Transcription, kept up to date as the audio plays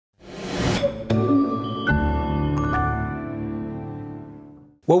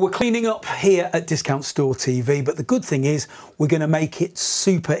Well, we're cleaning up here at Discount Store TV, but the good thing is we're going to make it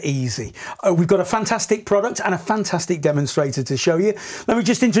super easy. We've got a fantastic product and a fantastic demonstrator to show you. Let me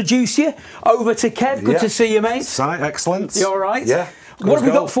just introduce you over to Kev. Good to see you, mate. Excellent. You all right? Yeah. What have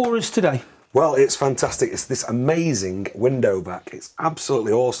we got for us today? Well, it's fantastic. It's this amazing window vac. It's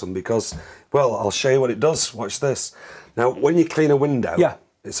absolutely awesome because, well, I'll show you what it does. Watch this. Now, when you clean a window,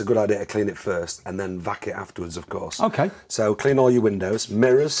 it's a good idea to clean it first and then vac it afterwards, of course. Okay. So clean all your windows,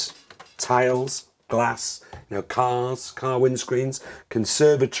 mirrors, tiles, glass, cars, car windscreens,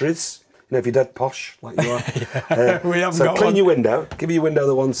 conservatories. If you're dead posh, like you are. We haven't so got clean one. your window, give your window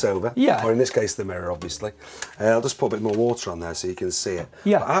the once over. Yeah. Or in this case, the mirror, obviously. I'll just put a bit more water on there so you can see it.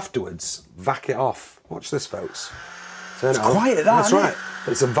 Yeah. But afterwards, vac it off. Watch this, folks. Turn It's it on. quiet, that, That's isn't right.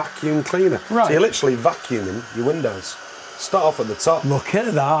 it? It's a vacuum cleaner. Right. So you're literally vacuuming your windows. Start off at the top. Look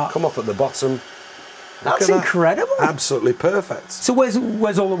at that. Come off at the bottom. That's incredible. Absolutely perfect. So where's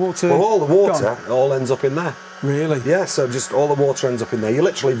all the water? Well, all the water gone? all ends up in there. Really? Yeah, so just all the water ends up in there. You're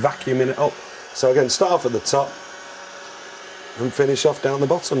literally vacuuming it up. So again, start off at the top and finish off down the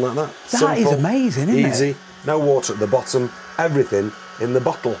bottom like that. That is amazing, isn't it? Easy, no water at the bottom, everything in the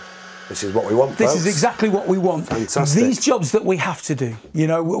bottle. This is what we want, folks. This is exactly what we want. Fantastic. These jobs that we have to do,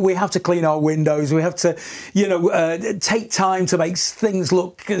 we have to clean our windows, we have to, take time to make things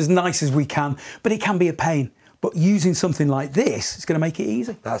look as nice as we can, but it can be a pain. But using something like this is going to make it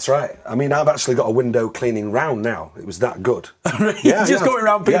easy. That's right. I mean, I've actually got a window cleaning round now. It was that good. Yeah, just going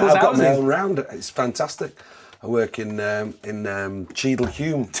around people's houses. I've got my own round. It's fantastic. I work in Cheadle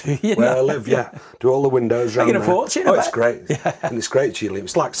Hume, where I live. Yeah, do all the windows around there. Making a fortune. Oh, it's great. Yeah. And it's great, Cheadle.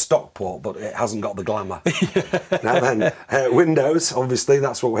 It's like Stockport, but it hasn't got the glamour. Now then, windows. Obviously,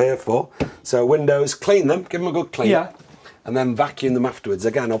 that's what we're here for. So windows, clean them, give them a good clean. Yeah. And then vacuum them afterwards.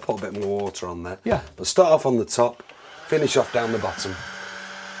 Again, I'll put a bit more water on there. Yeah. But start off on the top, finish off down the bottom.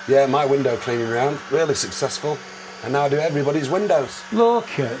 Yeah, my window cleaning round, really successful. And now I do everybody's windows. Look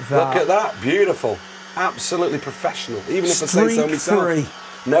at that. Look at that, beautiful. Absolutely professional. Even if I say so myself.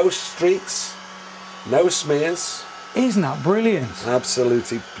 Streak-free. No streaks, no smears. Isn't that brilliant?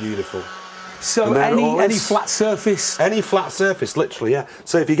 Absolutely beautiful. So any flat surface? Any flat surface, literally, yeah.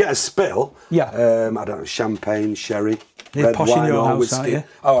 So if you get a spill, I don't know, champagne, sherry, You're red posh in wine your or house, whiskey. aren't you?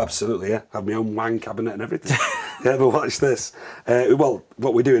 Oh, absolutely, yeah. Have my own wine cabinet and everything. Yeah, but watch this. Well,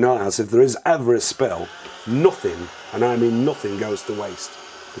 what we do in our house, if there is ever a spill, nothing, and I mean nothing, goes to waste.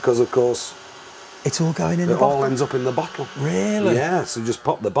 Because, of course, it's all going in the bottle? It all ends up in the bottle. Really? Yeah, so just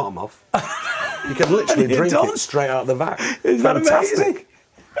pop the bottom off. You can literally drink it straight out of the vac. Isn't that amazing?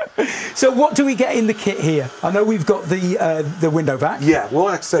 So what do we get in the kit here? I know we've got the window vac. Yeah, well,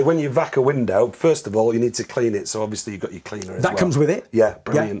 like I say, when you vac a window, first of all, you need to clean it. So obviously you've got your cleaner as well. That comes with it? Yeah,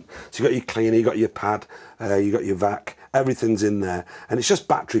 brilliant. Yeah. So you've got your cleaner, you've got your pad, you've got your vac, everything's in there. And it's just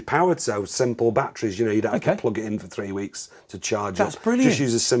battery powered, so simple batteries. You don't have to plug it in for 3 weeks to charge it. That's brilliant. Just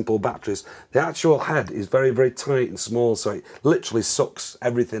uses simple batteries. The actual head is very, very tight and small, so it literally sucks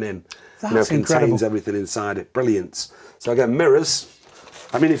everything in. That's incredible. Contains everything inside it. Brilliant. So again, mirrors.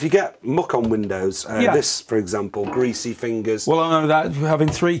 I mean, if you get muck on windows, this, for example, greasy fingers. Well, I know that having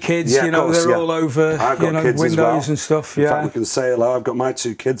 3 kids, they're all over, windows and stuff. In fact, we can say hello. I've got my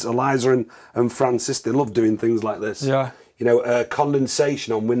 2 kids, Eliza and Francis. They love doing things like this. Yeah.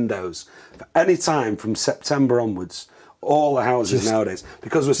 Condensation on windows. For any time from September onwards, all the houses nowadays,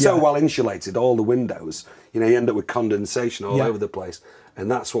 because we're so well insulated, all the windows, you end up with condensation all over the place. And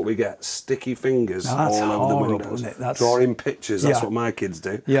that's what we get, sticky fingers all over the windows. Isn't it? Drawing pictures, that's what my kids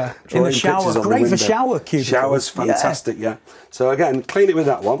do. Yeah, Drawing in the shower, great for shower cubicles. Showers, fantastic, yeah. So again, clean it with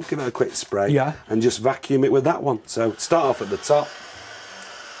that one, give it a quick spray, and just vacuum it with that one. So start off at the top.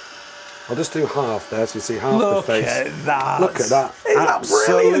 I'll just do half there so you see half the face. Look at that. Look at that.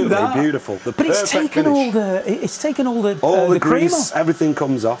 Absolutely beautiful. But it's taken all the grease, cream off. everything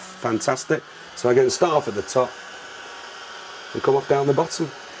comes off. Fantastic. So again, start off at the top and come off down the bottom.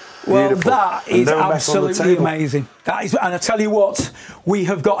 Well, Beautiful. that is absolutely amazing. That is, and I tell you what, we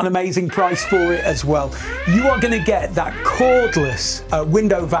have got an amazing price for it as well. You are going to get that cordless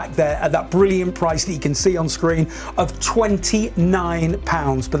window vac there at that brilliant price that you can see on screen of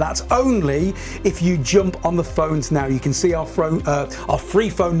 £29. But that's only if you jump on the phones now. You can see our free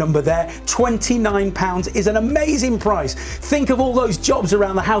phone number there. £29 is an amazing price. Think of all those jobs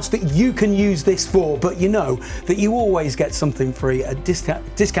around the house that you can use this for, but you know that you always get something free at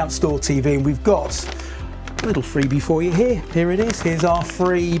Discount Store TV, and we've got a little freebie for you here. Here it is, here's our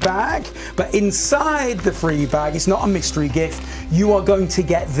free bag. But inside the free bag, it's not a mystery gift, you are going to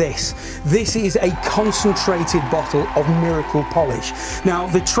get this. This is a concentrated bottle of Miracle Polish. Now,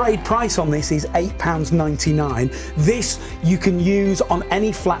 the trade price on this is £8.99. This you can use on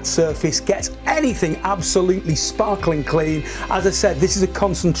any flat surface, gets anything absolutely sparkling clean. As I said, this is a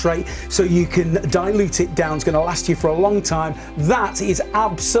concentrate, so you can dilute it down. It's going to last you for a long time. That is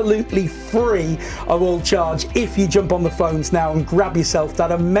absolutely free of all charge. If you jump on the phones now and grab yourself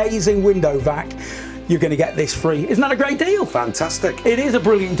that amazing window vac, you're going to get this free. Isn't that a great deal? Fantastic. It is a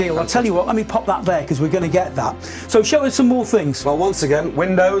brilliant deal. Fantastic. I'll tell you what, let me pop that there because we're going to get that. So show us some more things. Well, once again,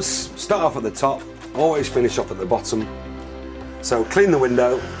 windows, start off at the top, always finish off at the bottom. So clean the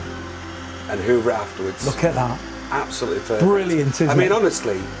window and hoover it afterwards. Look at that. Absolutely perfect. Brilliant, isn't it? I mean,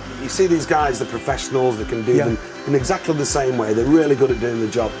 honestly, you see these guys, the professionals, they can do them in exactly the same way. They're really good at doing the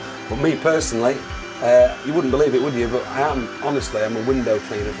job. But me personally, you wouldn't believe it, would you? But I'm a window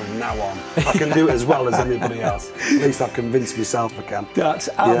cleaner from now on. I can do it as well as anybody else. At least I've convinced myself I can. That's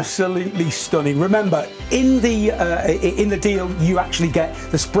absolutely stunning. Remember, in the deal, you actually get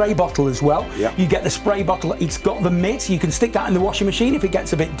the spray bottle as well. Yep. You get the spray bottle. It's got the mitt. You can stick that in the washing machine if it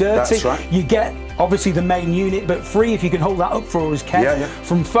gets a bit dirty. That's right. You get obviously the main unit, but free if you can hold that up for us, Kev. Yeah.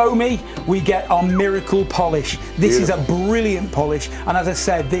 From Foamy, we get our Miracle Polish. This is a brilliant polish, and as I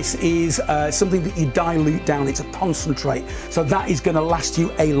said, this is something that you dilute down. It's a concentrate, so that is going to last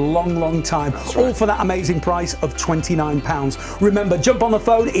you a long time. That's right. All for that amazing price of £29. Remember, jump on the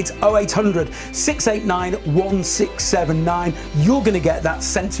phone. It's 0800 689 1679. You're going to get that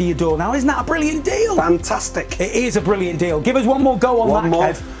sent to your door. Now, isn't that a brilliant deal? Fantastic. It is a brilliant deal. Give us one more go on One that, more.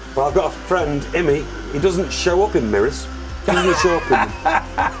 Kev. Well, I've got a friend, Immy. He doesn't show up in mirrors. He doesn't show up in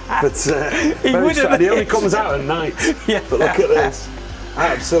them. But he only comes out at night. Yeah. But look at this.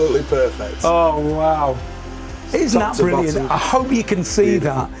 Absolutely perfect. Oh, wow. Isn't that brilliant? I hope you can see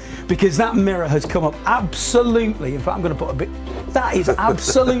that, because that mirror has come up absolutely. In fact, I'm going to put a bit. That is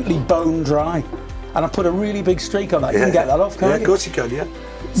absolutely bone dry. And I put a really big streak on that. You can get that off, can't you? Yeah, of course you can, yeah.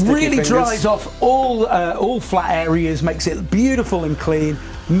 Really dries off all flat areas, makes it beautiful and clean,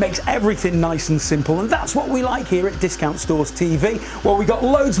 makes everything nice and simple, and that's what we like here at Discount Stores TV. Well, we got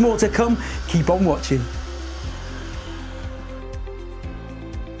loads more to come. Keep on watching.